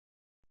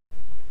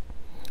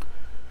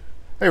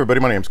Hey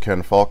everybody, my name's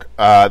Ken Falk.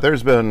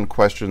 There's been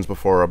questions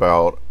before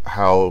about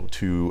how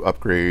to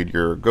upgrade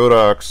your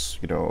Godox,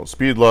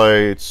 speed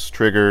lights,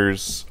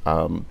 triggers,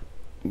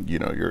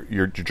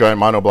 your giant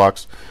mono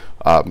blocks,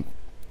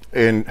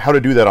 and how to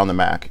do that on the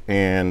Mac.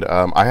 And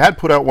I had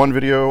put out one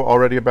video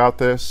already about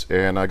this,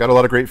 and I got a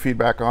lot of great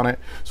feedback on it.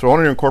 So I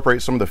wanted to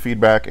incorporate some of the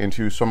feedback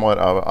into somewhat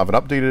of an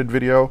updated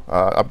video,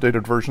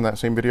 updated version of that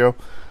same video.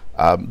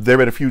 There have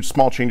been a few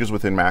small changes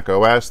within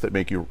macOS that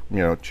make you,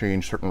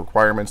 change certain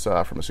requirements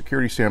from a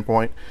security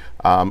standpoint,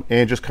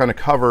 and just kind of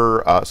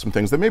cover some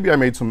things that maybe I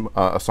made some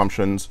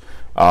assumptions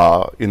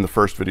in the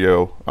first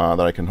video that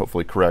I can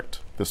hopefully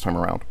correct this time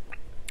around.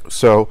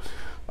 So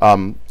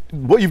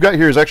what you've got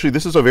here is actually,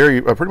 this is a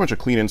pretty much a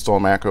clean install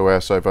on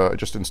macOS. I've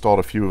just installed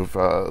a few of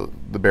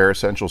the bare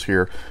essentials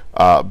here,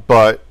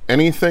 but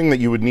anything that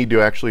you would need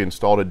to actually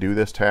install to do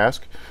this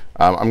task,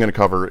 I'm going to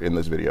cover in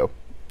this video.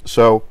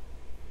 So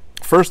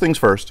first things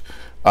first,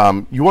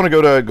 you want to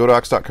go to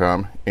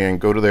Godox.com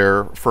and go to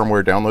their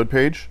firmware download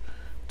page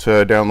to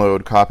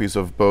download copies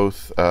of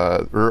both,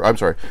 the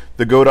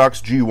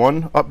Godox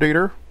G1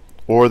 updater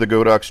or the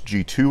Godox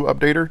G2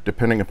 updater,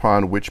 depending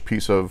upon which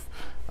piece of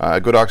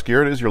Godox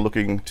gear it is you're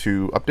looking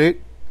to update.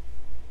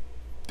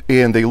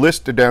 And they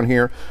listed down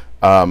here,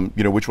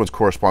 which ones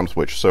correspond with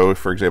which. So,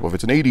 for example, if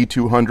it's an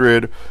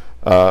AD200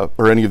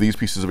 or any of these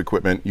pieces of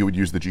equipment, you would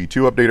use the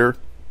G2 updater.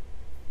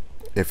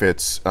 If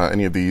it's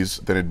any of these,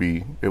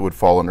 then it would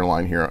fall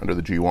underline here under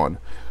the G1.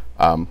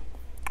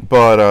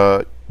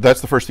 But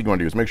that's the first thing you want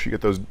to do is make sure you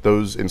get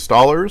those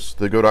installers,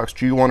 the Godox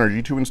G1 or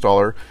G2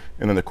 installer,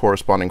 and then the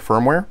corresponding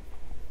firmware.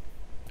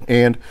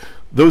 And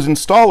those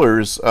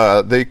installers,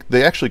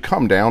 they actually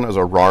come down as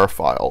a RAR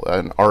file,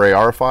 an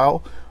RAR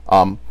file.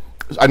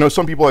 I know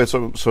some people had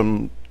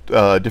some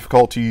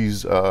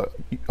difficulties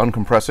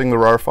uncompressing the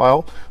RAR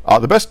file.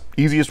 The best,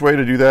 easiest way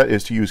to do that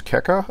is to use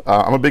Keka.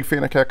 I'm a big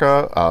fan of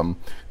Keka.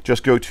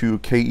 Just go to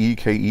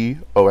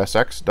kekeosx.com,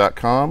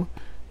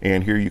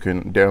 and here you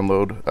can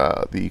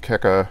download the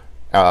Keka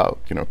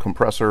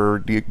compressor,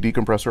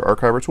 decompressor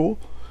archiver tool.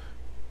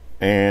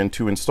 And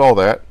to install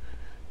that,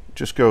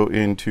 just go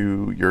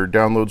into your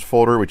downloads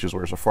folder, which is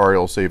where Safari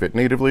will save it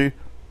natively.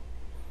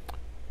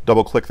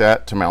 Double click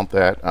that to mount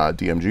that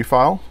DMG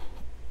file.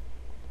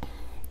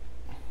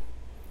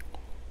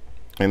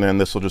 And then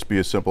this will just be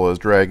as simple as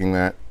dragging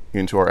that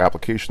into our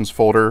applications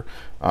folder,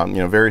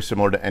 very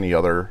similar to any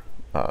other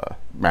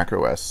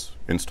macOS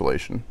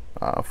installation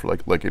for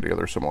like any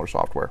other similar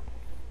software.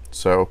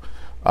 So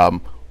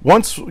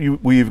once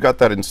we've got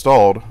that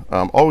installed,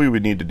 all we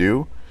would need to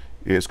do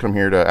is come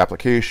here to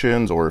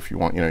applications, or if you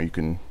want, you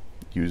can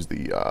use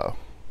the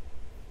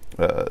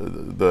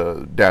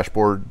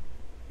dashboard,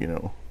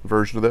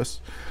 version of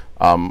this.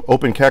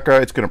 Open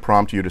Keka. It's going to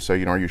prompt you to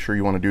say, are you sure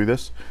you want to do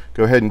this?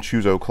 Go ahead and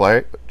choose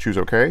OK.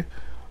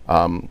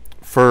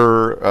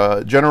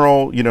 For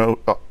general,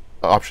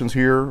 options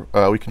here,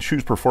 we can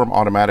choose perform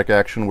automatic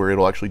action, where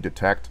it'll actually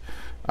detect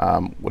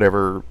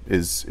whatever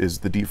is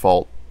the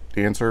default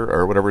answer,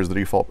 or whatever is the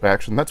default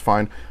action. That's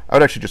fine. I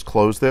would actually just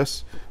close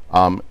this,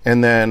 and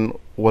then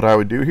what I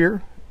would do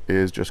here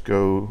is just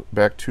go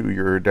back to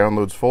your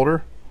downloads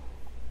folder,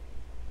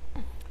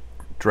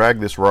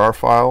 drag this RAR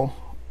file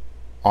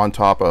on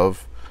top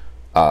of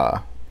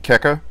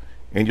Keka,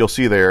 and you'll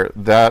see there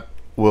that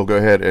will go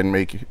ahead and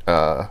make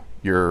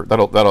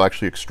that'll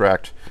actually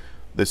extract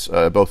this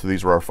both of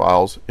these RAR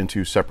files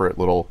into separate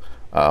little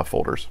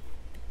folders.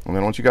 And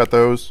then once you got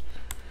those,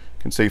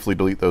 you can safely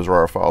delete those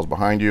RAR files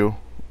behind you.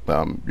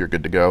 You're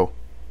good to go,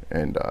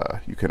 and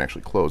you can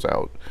actually close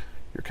out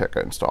your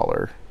Keka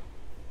installer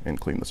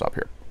and clean this up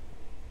here.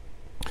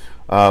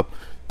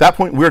 That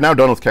point, we're now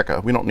done with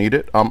Keka. We don't need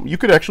it. You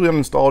could actually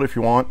uninstall it if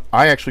you want.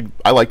 I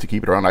like to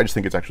keep it around. I just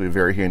think it's actually a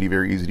very handy,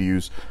 very easy to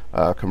use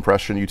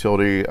compression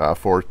utility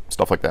for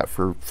stuff like that,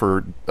 for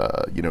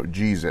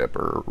gzip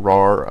or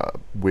RAR,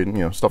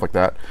 Win, stuff like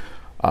that.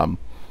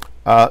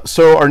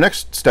 So our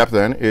next step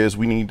then is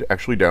we need to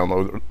actually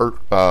download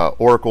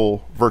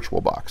Oracle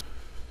VirtualBox.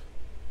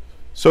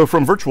 So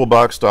from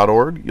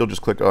virtualbox.org, you'll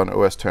just click on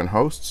OS 10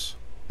 hosts,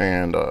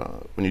 and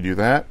when you do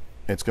that,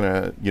 it's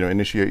going to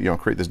initiate,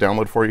 create this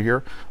download for you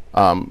here.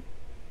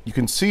 You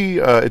can see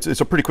it's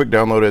a pretty quick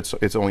download.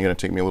 It's only going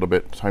to take me a little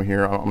bit of time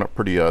here. I'm a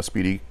pretty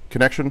speedy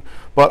connection,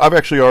 but I've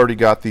actually already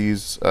got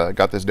this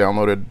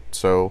downloaded.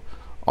 So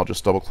I'll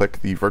just double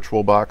click the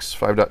VirtualBox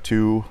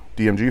 5.2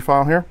 DMG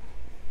file here.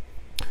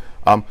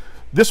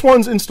 This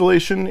one's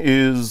installation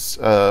is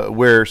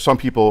where some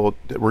people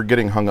were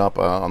getting hung up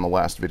on the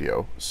last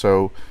video.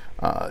 So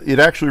it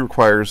actually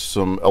requires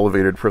some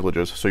elevated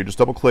privileges. So you just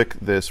double click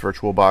this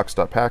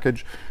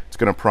virtualbox.package. It's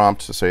going to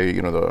prompt to say,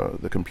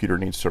 the computer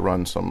needs to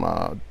run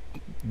some,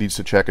 needs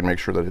to check and make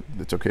sure that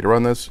it's okay to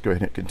run this. Go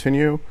ahead and hit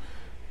continue,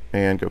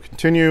 and go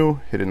continue,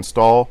 hit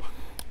install.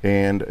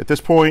 And at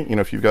this point,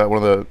 if you've got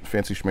one of the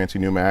fancy schmancy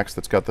new Macs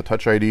that's got the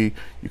Touch ID,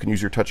 you can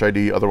use your Touch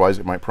ID. Otherwise,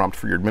 it might prompt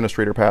for your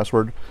administrator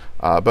password.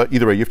 But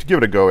either way, you have to give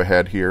it a go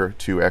ahead here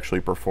to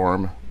actually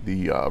perform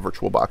the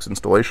VirtualBox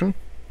installation.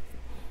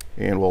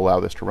 And we'll allow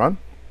this to run.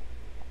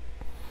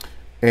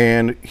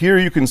 And here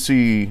you can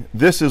see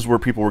this is where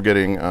people were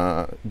getting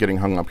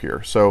hung up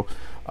here. So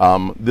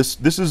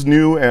this is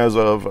new as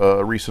of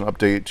a recent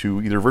update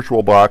to either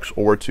VirtualBox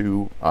or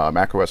to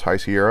macOS High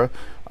Sierra.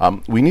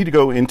 We need to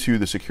go into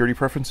the security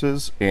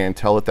preferences and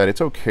tell it that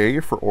it's okay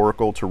for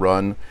Oracle to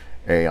run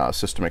a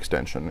system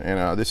extension.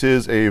 And this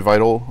is a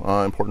vital,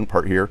 important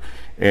part here.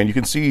 And you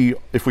can see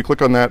if we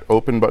click on that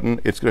open button,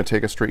 it's going to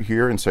take us straight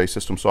here and say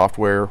system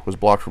software was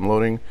blocked from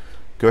loading.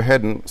 Go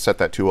ahead and set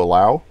that to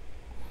allow.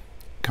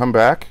 Come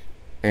back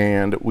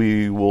and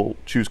we will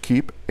choose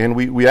keep, and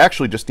we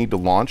actually just need to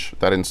launch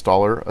that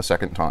installer a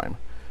second time.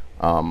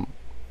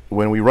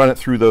 When we run it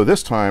through though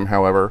this time,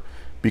 however,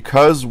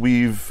 because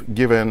we've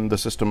given the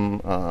system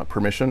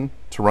permission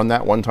to run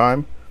that one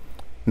time,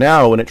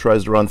 now when it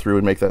tries to run through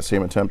and make that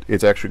same attempt,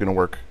 it's actually going to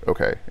work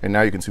okay. And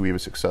now you can see we have a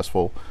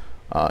successful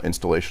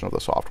installation of the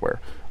software.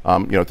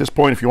 At this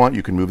point, if you want,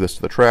 you can move this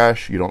to the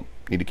trash. You don't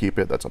need to keep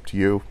it. That's up to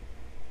you.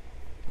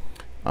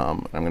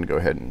 I'm going to go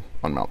ahead and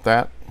unmount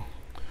that.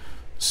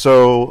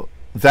 So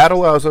that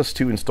allows us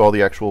to install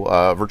the actual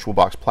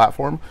VirtualBox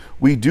platform.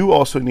 We do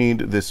also need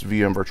this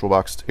VM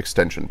VirtualBox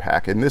extension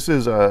pack, and this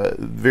is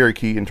very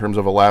key in terms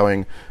of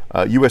allowing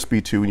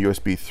USB 2 and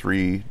USB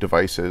 3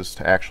 devices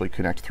to actually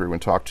connect through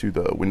and talk to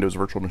the Windows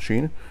virtual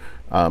machine.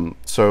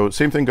 So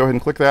same thing, go ahead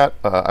and click that.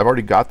 I've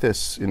already got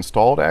this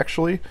installed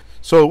actually.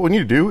 So what we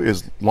need to do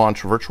is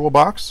launch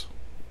VirtualBox,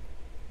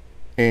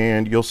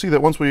 and you'll see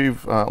that once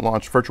we've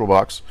launched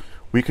VirtualBox,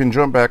 we can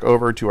jump back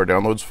over to our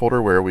downloads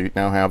folder where we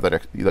now have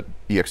that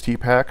ext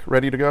pack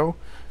ready to go.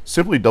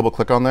 Simply double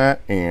click on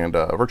that and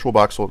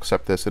VirtualBox will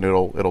accept this, and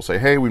it'll say,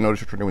 hey, we've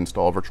noticed you're trying to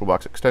install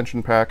VirtualBox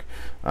extension pack.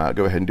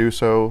 Go ahead and do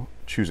so.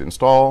 Choose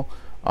install.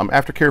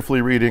 After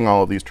carefully reading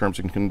all of these terms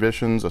and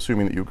conditions,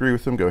 assuming that you agree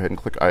with them, go ahead and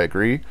click I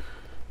agree.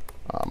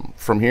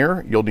 From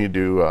here, you'll need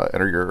to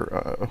enter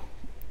your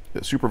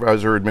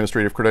supervisor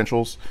administrative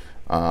credentials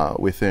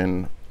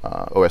within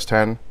OS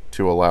 10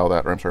 to allow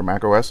that, or I'm sorry,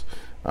 macOS,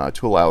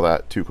 to allow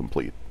that to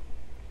complete.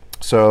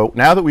 So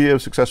now that we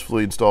have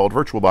successfully installed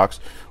VirtualBox,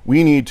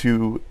 we need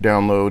to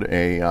download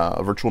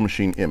a virtual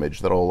machine image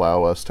that will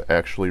allow us to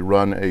actually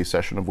run a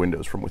session of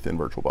Windows from within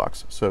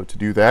VirtualBox. So to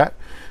do that,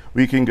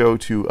 we can go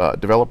to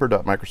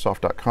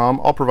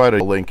developer.microsoft.com. I'll provide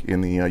a link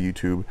in the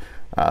YouTube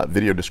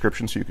video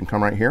description so you can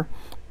come right here.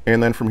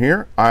 And then from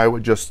here, I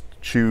would just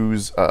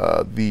choose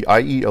the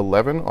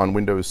IE11 on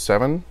Windows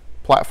 7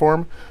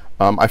 platform.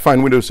 I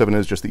find Windows 7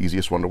 is just the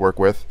easiest one to work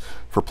with.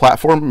 For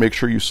platform, make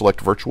sure you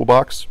select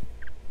VirtualBox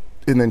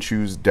and then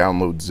choose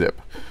download zip.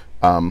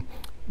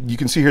 You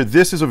can see here,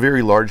 this is a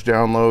very large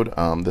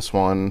download. This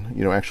one,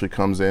 actually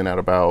comes in at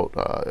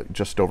about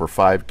just over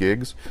 5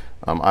 gigs.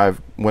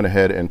 I've went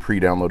ahead and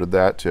pre-downloaded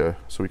that so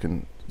we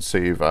can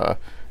save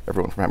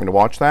everyone from having to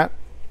watch that.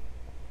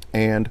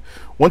 And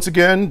once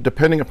again,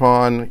 depending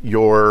upon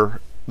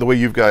the way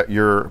you've got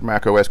your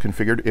macOS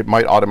configured, it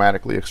might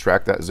automatically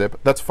extract that zip.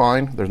 That's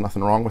fine. There's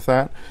nothing wrong with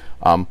that.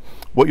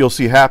 What you'll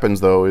see happens,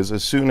 though, is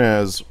as soon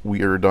as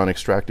we are done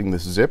extracting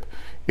this zip,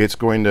 it's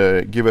going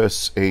to give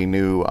us a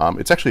new,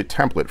 it's actually a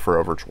template for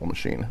a virtual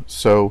machine.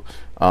 So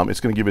it's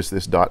going to give us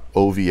this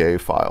 .ova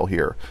file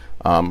here,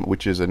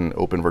 which is an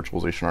open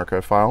virtualization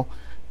archive file.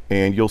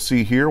 And you'll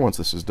see here, once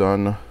this is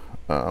done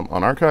on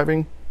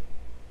archiving,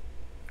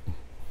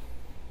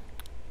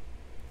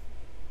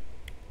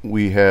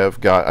 we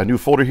have got a new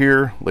folder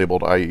here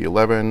labeled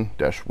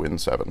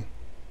IE11-Win7.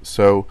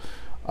 So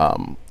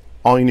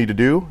all you need to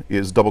do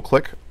is double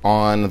click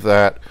on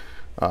that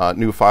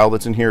new file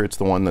that's in here. It's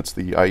the one that's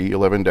the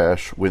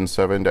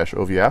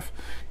IE11-Win7-OVF,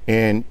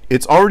 and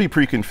it's already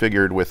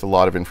pre-configured with a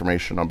lot of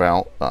information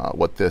about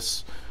what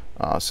this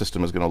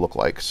system is going to look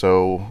like.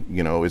 So,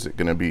 is it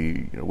going to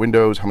be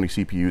Windows, how many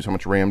CPUs, how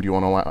much RAM do you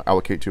want to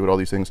allocate to it, all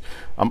these things.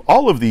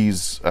 All of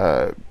these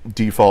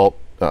default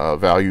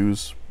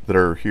values that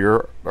are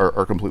here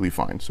are completely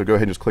fine. So go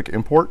ahead and just click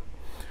import,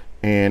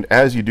 and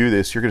as you do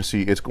this, you're going to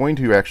see it's going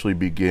to actually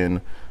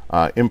begin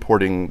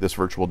importing this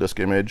virtual disk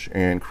image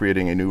and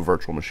creating a new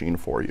virtual machine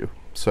for you.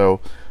 So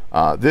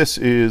this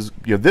is,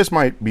 this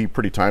might be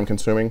pretty time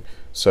consuming,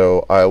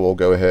 so I will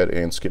go ahead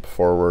and skip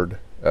forward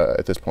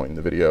at this point in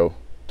the video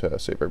to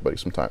save everybody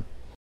some time.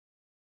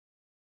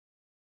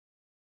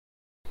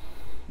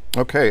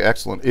 Okay,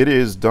 excellent. It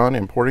is done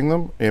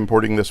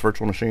importing this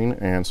virtual machine,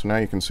 and so now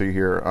you can see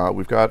here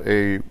we've got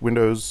a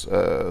Windows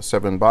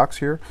 7 box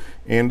here,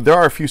 and there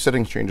are a few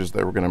settings changes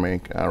that we're going to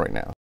make right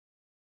now.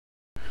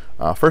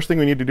 First thing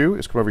we need to do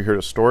is come over here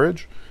to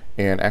storage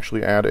and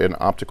actually add an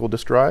optical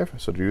disk drive.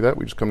 So to do that,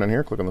 we just come down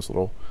here, click on this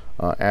little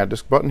add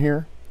disk button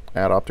here,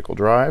 add optical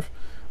drive.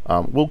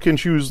 We can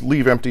choose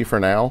leave empty for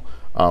now.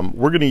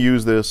 We're going to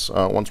use this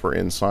once we're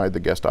inside the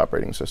guest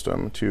operating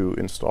system to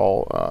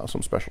install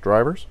some special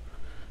drivers.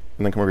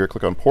 And then come over here,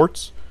 click on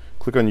ports,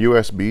 click on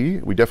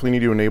USB. We definitely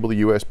need to enable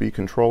the USB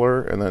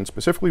controller, and then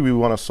specifically we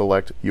want to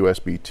select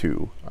USB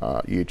 2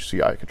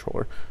 EHCI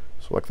controller.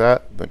 Select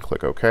that, then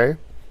click OK.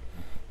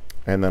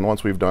 And then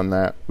once we've done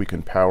that, we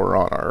can power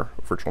on our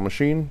virtual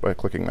machine by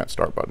clicking that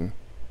start button.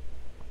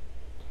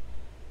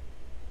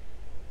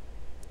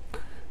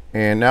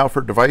 And now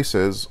for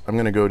devices, I'm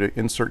going to go to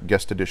Insert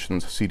Guest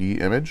Editions CD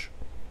Image.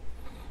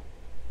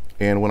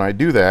 And when I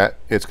do that,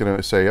 it's going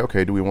to say,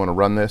 okay, do we want to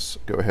run this?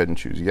 Go ahead and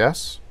choose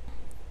yes.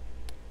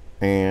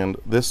 And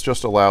this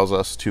just allows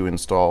us to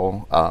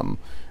install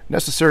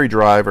necessary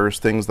drivers,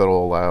 things that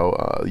will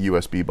allow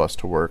USB bus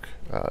to work,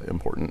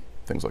 important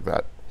things like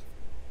that.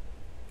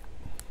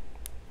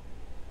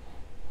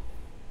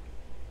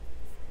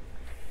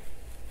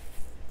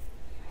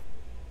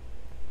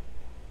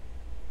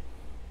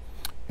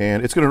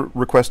 And it's going to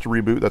request a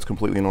reboot. That's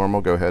completely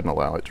normal. Go ahead and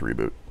allow it to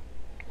reboot.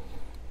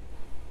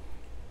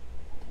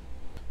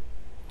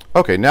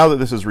 Okay, now that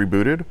this is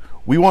rebooted,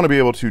 we want to be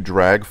able to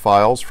drag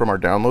files from our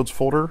downloads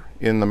folder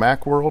in the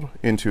Mac world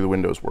into the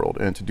Windows world.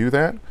 And to do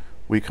that,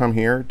 we come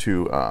here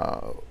to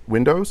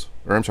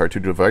to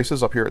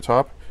devices up here at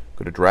top,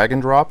 go to drag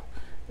and drop,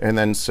 and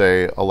then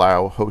say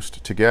allow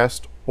host to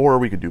guest, or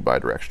we could do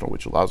bidirectional,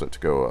 which allows it to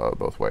go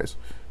both ways.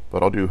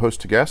 But I'll do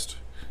host to guest.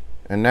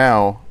 And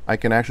now I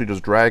can actually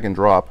just drag and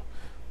drop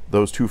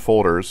those two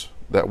folders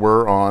that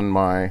were on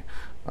my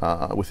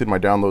within my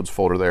downloads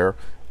folder there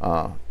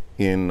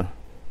in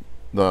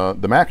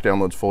the Mac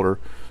downloads folder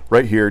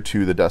right here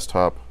to the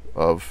desktop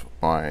of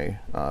my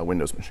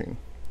Windows machine.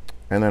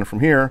 And then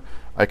from here,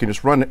 I can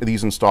just run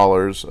these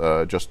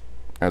installers just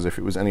as if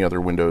it was any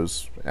other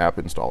Windows app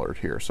installer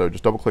here. So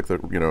just double click the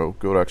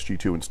Godox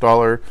G2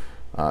 installer,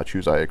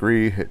 choose I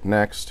agree, hit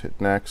next,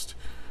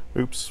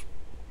 oops.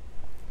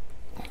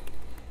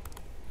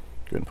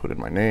 Go ahead and put in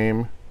my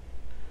name,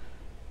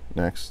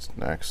 next,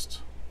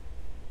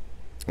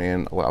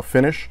 and allow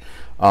finish.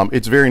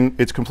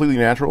 It's completely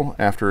natural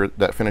after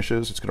that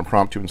finishes. It's going to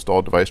prompt to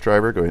install device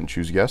driver. Go ahead and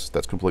choose yes.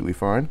 That's completely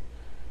fine.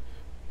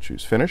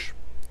 Choose finish.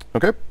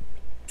 Okay,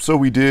 so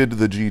we did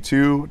the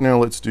G2. Now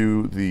let's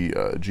do the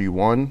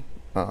G1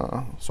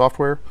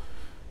 software.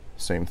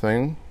 Same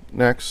thing.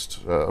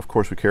 Next, of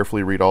course, we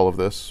carefully read all of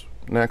this.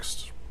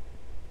 Next,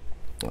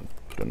 I'll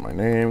put in my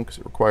name because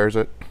it requires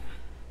it.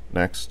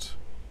 Next.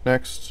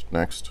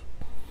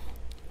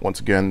 Once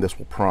again, this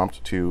will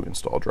prompt to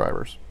install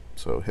drivers.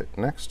 So hit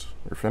next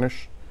or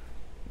finish.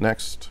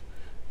 Next.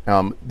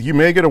 You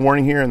may get a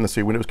warning here and they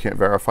say Windows can't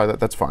verify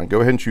that. That's fine. Go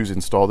ahead and choose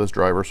install this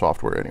driver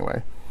software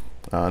anyway.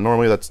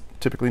 Normally that's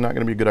typically not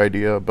going to be a good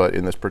idea, but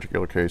in this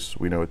particular case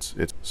we know it's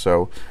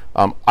so.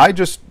 I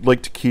just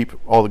like to keep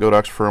all the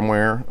Godox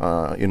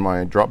firmware in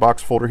my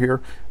Dropbox folder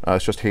here.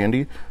 It's just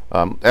handy.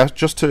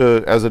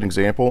 As an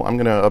example, I'm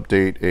going to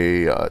update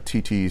a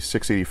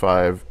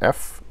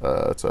TT685F.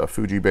 It's a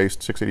Fuji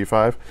based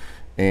 685,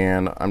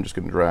 and I'm just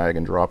going to drag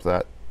and drop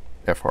that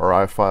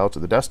FRI file to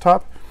the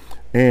desktop,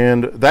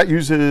 and that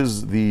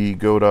uses the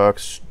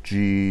Godox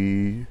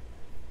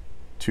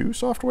G2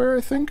 software,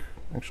 I think.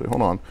 Actually,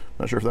 hold on.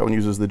 Not sure if that one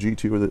uses the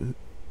G2 or the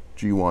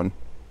G1.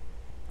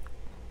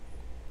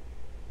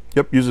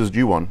 Yep, uses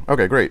G1.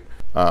 Okay, great.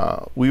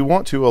 We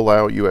want to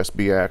allow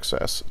USB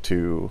access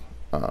to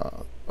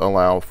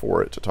allow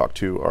for it to talk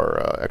to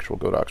our actual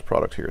Godox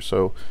product here.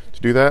 So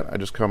to do that, I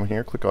just come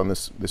here, click on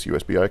this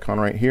USB icon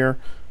right here,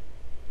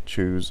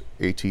 choose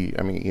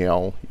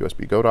ATMEL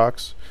USB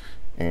Godox,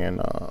 and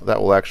that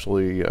will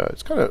actually,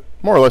 it's kind of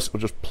more or less, it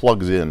just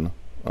plugs in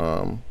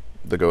the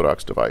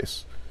Godox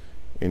device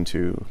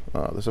into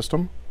the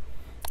system.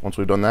 Once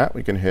we've done that,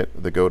 we can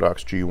hit the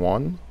Godox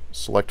G1,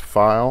 select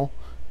file,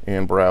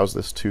 and browse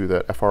this to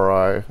that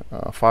FRI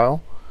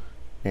file.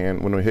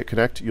 And when we hit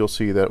connect, you'll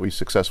see that we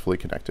successfully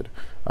connected.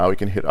 We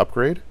can hit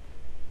upgrade,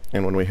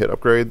 and when we hit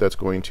upgrade, that's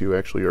going to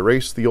actually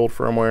erase the old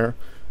firmware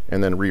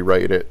and then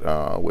rewrite it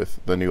with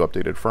the new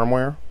updated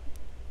firmware.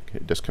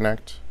 Hit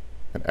disconnect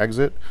and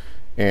exit.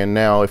 And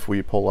now if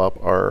we pull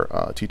up our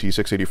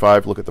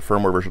TT685, look at the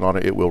firmware version on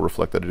it, it will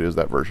reflect that it is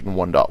that version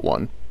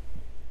 1.1.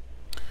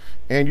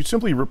 And you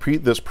simply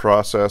repeat this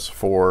process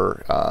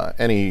for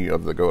any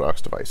of the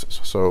Godox devices.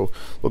 So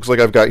looks like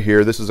I've got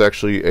here, this is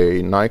actually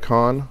a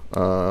Nikon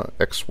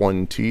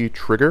X1T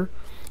trigger.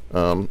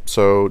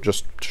 So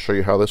just to show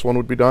you how this one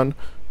would be done,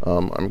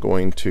 I'm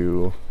going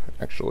to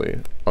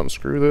actually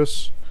unscrew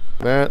this,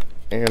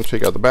 and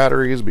take out the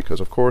batteries, because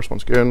of course,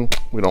 once again,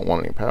 we don't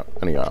want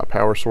any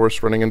power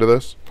source running into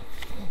this.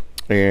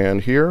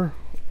 And here,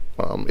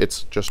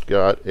 it's just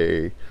got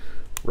a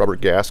rubber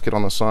gasket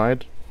on the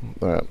side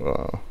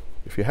that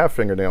if you have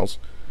fingernails,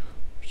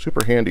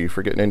 super handy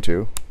for getting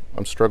into.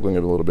 I'm struggling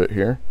a little bit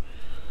here.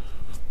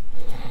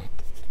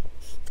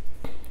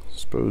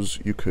 Suppose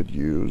you could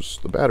use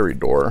the battery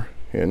door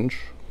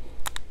hinge.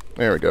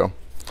 There we go.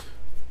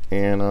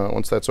 And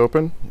once that's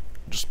open,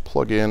 just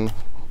plug in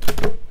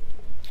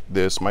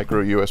this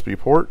micro USB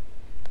port.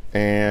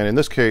 And in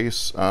this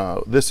case,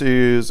 this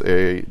is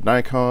a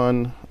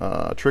Nikon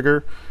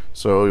trigger.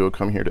 So you'll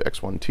come here to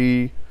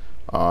X1T,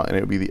 and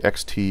it would be the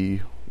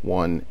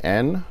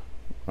XT1N.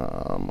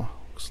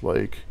 Looks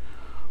like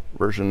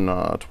version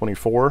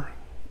 24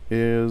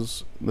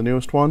 is the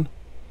newest one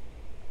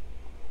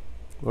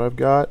that I've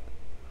got.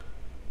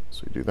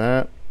 So you do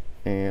that,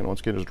 and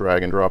once again, just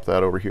drag and drop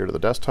that over here to the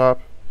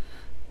desktop.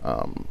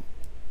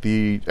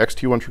 The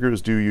XT1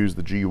 triggers do use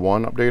the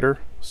G1 updater,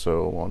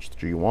 so launch the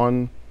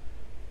G1,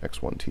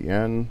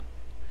 X1TN.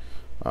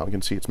 We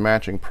can see it's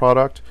matching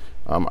product.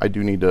 I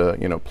do need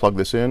to, plug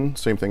this in.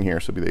 Same thing here.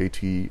 So it'll be the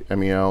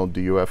ATMEL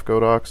DUF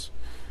Godox.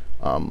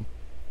 You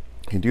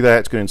can do that.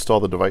 It's going to install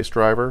the device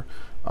driver.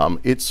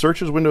 It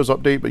searches Windows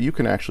Update, but you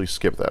can actually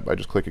skip that by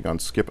just clicking on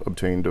Skip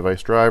Obtain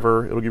Device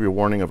Driver. It'll give you a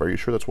warning of, are you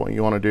sure that's what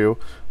you want to do?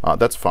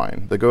 That's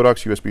fine. The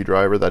Godox USB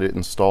driver that it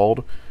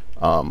installed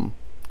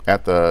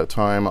at the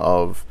time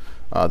of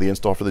the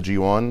install for the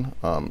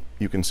G1,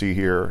 you can see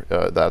here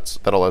that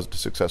allows it to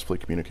successfully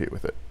communicate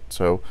with it.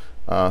 So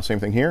same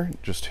thing here,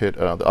 just hit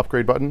the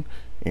upgrade button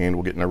and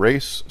we'll get an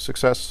erase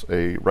success,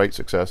 a write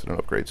success, and an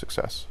upgrade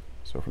success.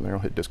 So from there I'll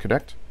hit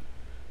disconnect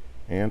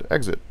and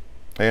exit.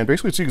 And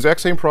basically it's the exact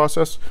same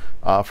process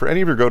for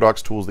any of your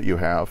Godox tools that you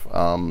have,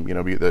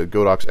 be it the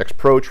Godox X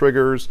Pro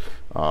triggers,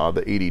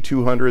 the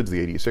 8200s,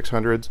 the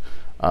 8600s.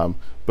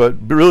 But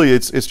really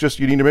it's just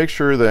you need to make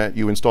sure that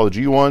you install the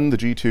G1, the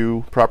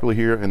G2 properly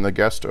here in the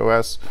guest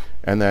OS,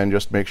 and then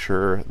just make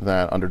sure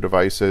that under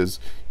devices,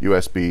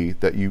 USB,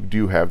 that you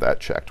do have that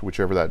checked,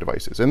 whichever that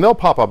device is. And they'll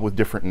pop up with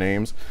different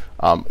names.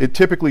 It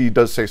typically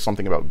does say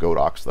something about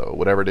Godox though.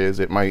 Whatever it is,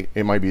 it might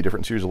be a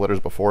different series of letters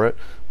before it,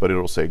 but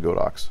it'll say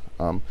Godox.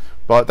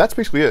 But that's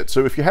basically it.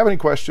 So if you have any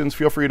questions,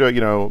 feel free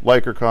to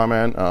like or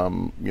comment,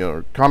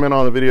 comment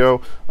on the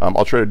video.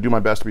 I'll try to do my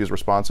best to be as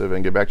responsive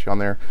and get back to you on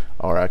there,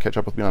 or catch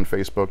up with me on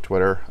Facebook,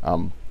 Twitter,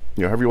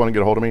 however you want to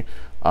get a hold of me.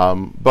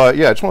 But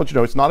yeah, I just want to let you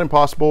know it's not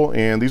impossible,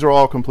 and these are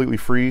all completely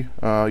free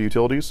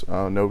utilities,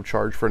 no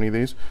charge for any of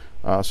these.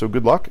 So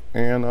good luck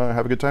and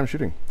have a good time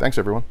shooting. Thanks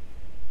everyone.